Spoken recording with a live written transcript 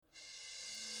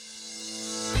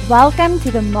Welcome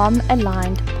to the Mom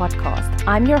Aligned podcast.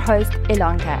 I'm your host,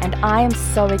 Ilanka, and I am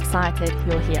so excited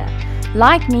you're here.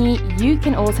 Like me, you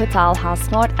can also tell how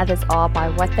smart others are by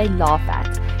what they laugh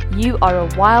at. You are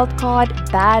a wild card,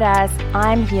 badass.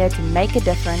 I'm here to make a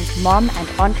difference, mom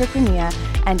and entrepreneur,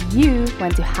 and you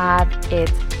want to have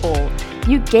it all.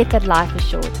 You get that life is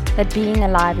short, that being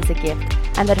alive is a gift,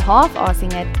 and that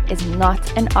half-assing it is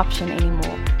not an option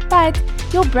anymore. But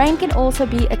your brain can also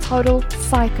be a total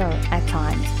psycho at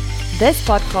times. This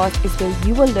podcast is where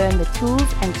you will learn the tools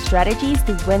and strategies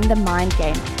to win the mind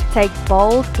game, take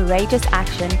bold, courageous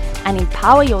action, and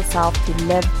empower yourself to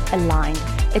live aligned.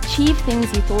 Achieve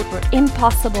things you thought were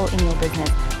impossible in your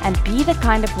business, and be the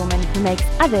kind of woman who makes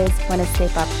others want to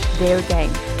step up their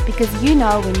game. Because you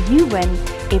know when you win,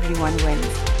 everyone wins.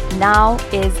 Now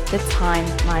is the time,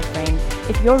 my friend.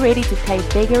 If you're ready to play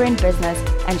bigger in business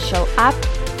and show up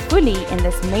fully in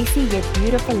this messy yet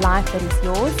beautiful life that is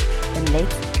yours, then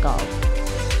let's go.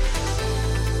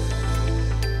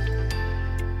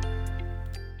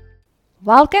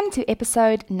 Welcome to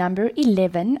episode number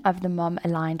 11 of the Mom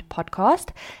Aligned podcast.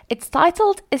 It's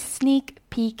titled A Sneak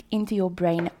Peek into Your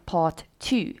Brain Part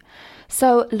 2.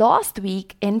 So last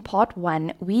week in part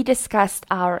 1, we discussed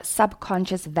our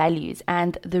subconscious values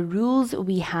and the rules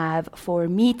we have for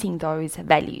meeting those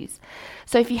values.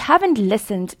 So if you haven't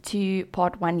listened to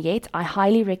part 1 yet, I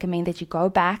highly recommend that you go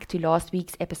back to last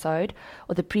week's episode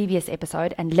or the previous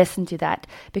episode and listen to that,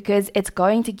 because it's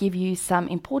going to give you some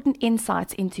important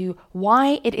insights into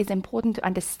why it is important to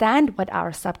understand what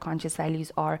our subconscious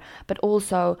values are, but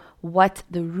also what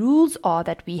the rules are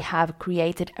that we have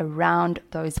created around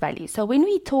those values. So when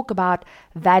we talk about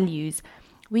values,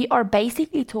 we are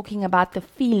basically talking about the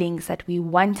feelings that we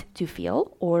want to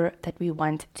feel or that we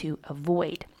want to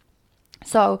avoid.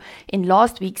 So in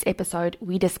last week's episode,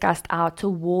 we discussed our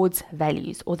towards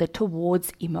values or the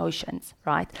towards emotions,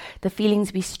 right? The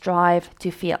feelings we strive to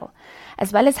feel,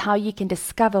 as well as how you can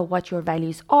discover what your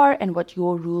values are and what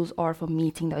your rules are for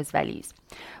meeting those values.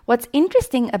 What's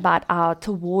interesting about our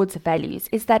towards values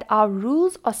is that our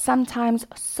rules are sometimes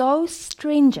so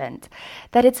stringent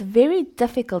that it's very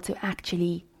difficult to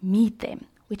actually meet them,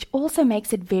 which also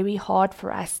makes it very hard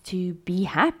for us to be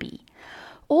happy.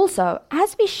 Also,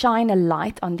 as we shine a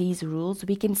light on these rules,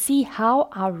 we can see how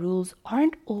our rules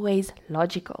aren't always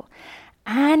logical,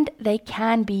 and they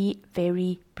can be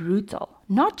very brutal,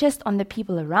 not just on the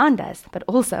people around us, but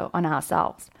also on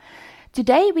ourselves.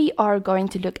 Today, we are going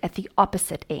to look at the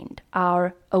opposite end,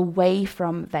 our away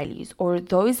from values, or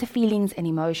those feelings and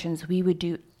emotions we would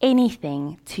do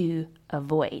anything to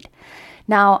avoid.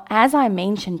 Now, as I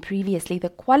mentioned previously, the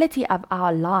quality of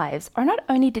our lives are not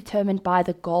only determined by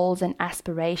the goals and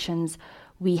aspirations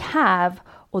we have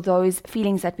or those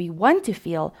feelings that we want to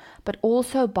feel, but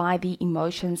also by the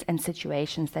emotions and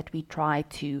situations that we try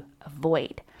to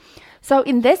avoid. So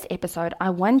in this episode, I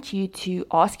want you to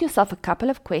ask yourself a couple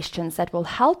of questions that will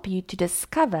help you to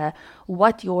discover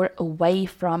what your away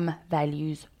from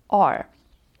values are.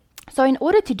 So in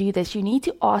order to do this, you need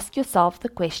to ask yourself the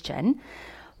question,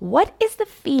 what is the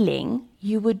feeling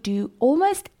you would do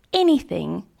almost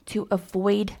anything to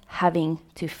avoid having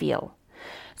to feel?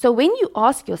 So when you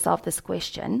ask yourself this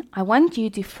question, I want you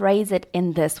to phrase it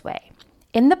in this way.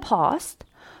 In the past,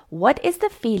 what is the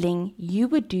feeling you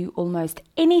would do almost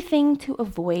anything to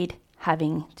avoid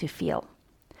having to feel?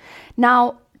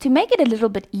 Now, to make it a little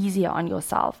bit easier on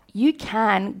yourself, you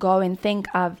can go and think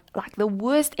of like the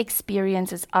worst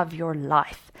experiences of your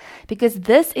life, because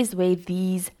this is where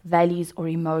these values or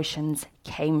emotions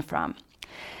came from.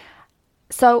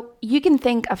 So you can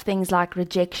think of things like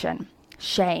rejection,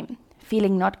 shame,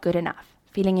 feeling not good enough,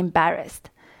 feeling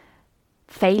embarrassed,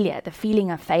 failure, the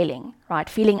feeling of failing, right?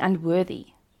 Feeling unworthy,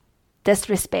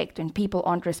 disrespect when people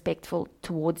aren't respectful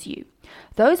towards you.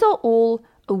 Those are all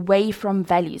away from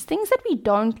values, things that we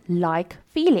don't like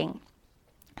feeling.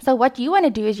 So what you want to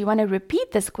do is you want to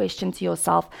repeat this question to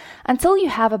yourself until you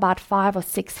have about 5 or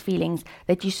 6 feelings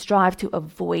that you strive to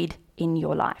avoid in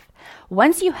your life.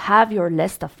 Once you have your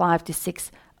list of 5 to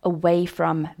 6 away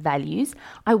from values,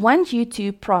 I want you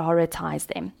to prioritize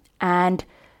them and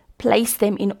place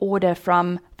them in order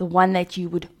from the one that you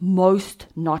would most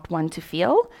not want to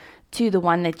feel to the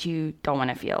one that you don't want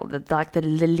to feel, the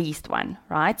least one,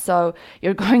 right? So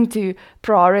you're going to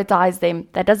prioritize them.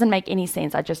 That doesn't make any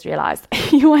sense, I just realized.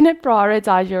 You want to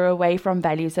prioritize your away from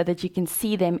values so that you can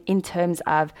see them in terms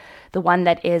of the one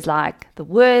that is like the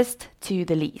worst to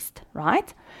the least,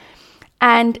 right?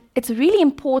 And it's really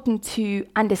important to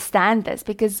understand this,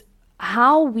 because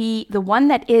the one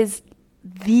that is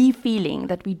the feeling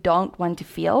that we don't want to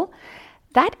feel,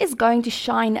 that is going to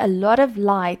shine a lot of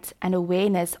light and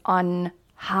awareness on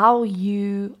how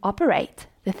you operate,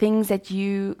 the things that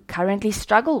you currently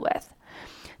struggle with.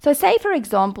 So say, for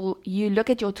example, you look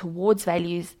at your towards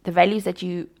values, the values that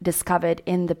you discovered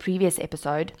in the previous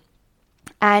episode,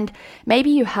 and maybe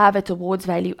you have a towards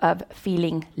value of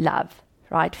feeling love,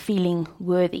 right? Feeling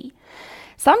worthy.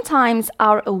 Sometimes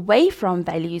our away from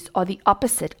values are the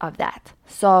opposite of that.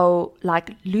 So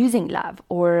like losing love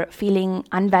or feeling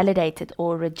unvalidated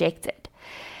or rejected.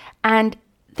 And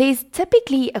there's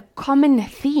typically a common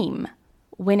theme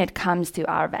when it comes to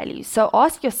our values. So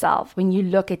ask yourself when you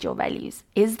look at your values,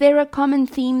 is there a common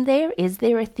theme there? Is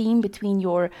there a theme between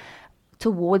your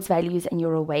towards values and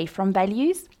your away from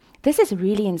values? This is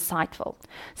really insightful.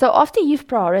 So after you've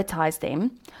prioritized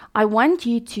them, I want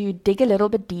you to dig a little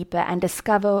bit deeper and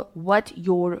discover what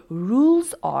your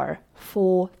rules are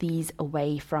for these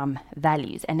away from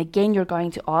values. And again, you're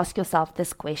going to ask yourself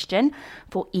this question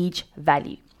for each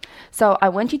value. So I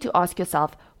want you to ask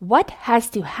yourself, what has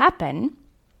to happen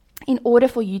in order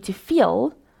for you to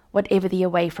feel whatever the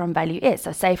away from value is?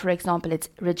 So say, for example, it's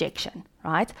rejection,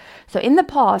 right? So in the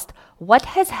past, what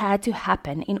has had to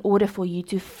happen in order for you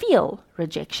to feel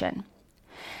rejection?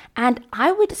 And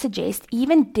I would suggest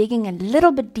even digging a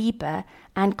little bit deeper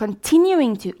and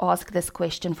continuing to ask this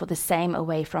question for the same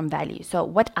away from value. So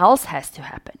what else has to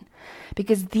happen?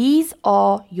 Because these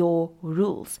are your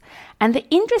rules. And the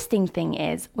interesting thing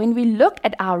is, when we look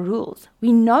at our rules,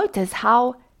 we notice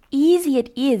how easy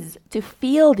it is to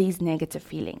feel these negative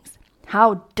feelings,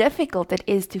 how difficult it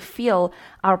is to feel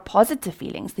our positive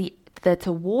feelings, the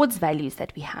towards values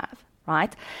that we have,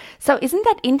 right? So isn't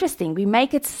that interesting? We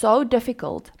make it so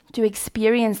difficult to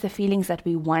experience the feelings that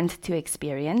we want to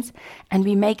experience, and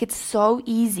we make it so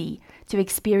easy to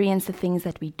experience the things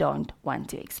that we don't want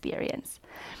to experience.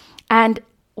 And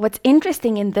what's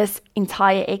interesting in this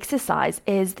entire exercise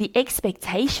is the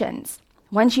expectations.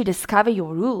 Once you discover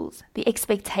your rules, the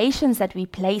expectations that we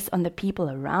place on the people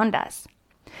around us.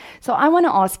 So I want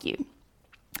to ask you,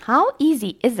 how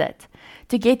easy is it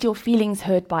to get your feelings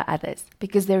hurt by others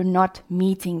because they're not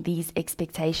meeting these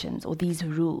expectations or these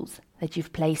rules that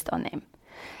you've placed on them?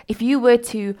 If you were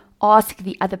to ask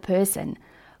the other person,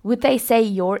 would they say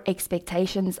your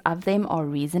expectations of them are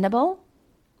reasonable?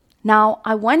 Now,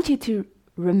 I want you to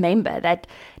remember that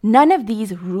none of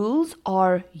these rules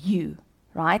are you.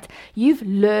 Right? You've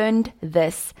learned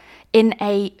this in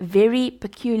a very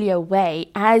peculiar way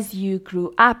as you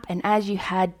grew up and as you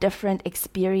had different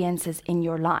experiences in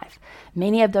your life.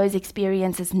 Many of those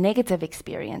experiences, negative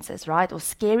experiences, right? Or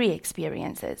scary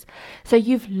experiences. So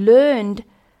you've learned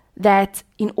that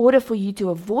in order for you to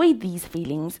avoid these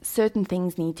feelings, certain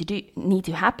things need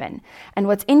to happen. And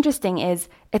what's interesting is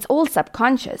it's all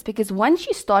subconscious, because once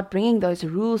you start bringing those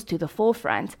rules to the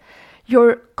forefront,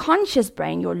 your conscious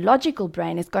brain, your logical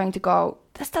brain is going to go,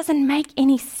 this doesn't make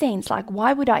any sense. Like,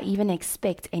 why would I even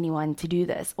expect anyone to do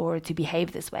this or to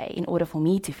behave this way in order for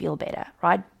me to feel better,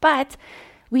 right? But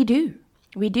we do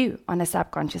on a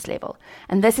subconscious level.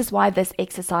 And this is why this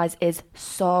exercise is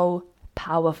so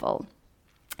powerful.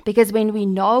 Because when we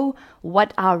know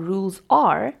what our rules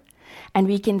are, and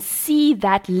we can see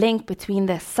that link between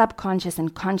the subconscious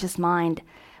and conscious mind,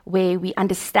 where we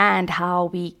understand how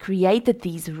we created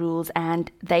these rules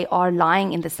and they are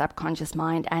lying in the subconscious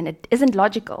mind and it isn't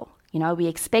logical. You know, we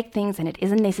expect things and it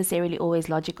isn't necessarily always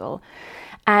logical.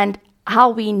 And how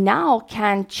we now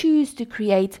can choose to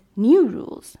create new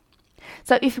rules.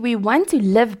 So if we want to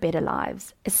live better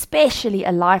lives, especially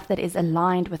a life that is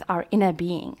aligned with our inner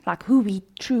being, like who we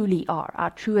truly are,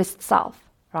 our truest self,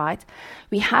 right?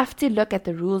 We have to look at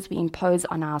the rules we impose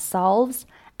on ourselves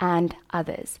and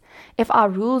others. If our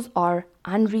rules are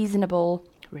unreasonable,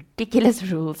 ridiculous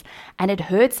rules, and it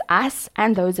hurts us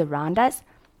and those around us,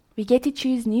 we get to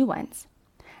choose new ones.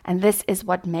 And this is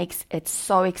what makes it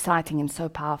so exciting and so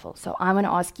powerful. So I want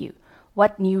to ask you,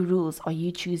 what new rules are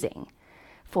you choosing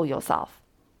for yourself?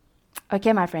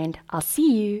 Okay, my friend, I'll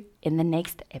see you in the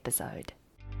next episode.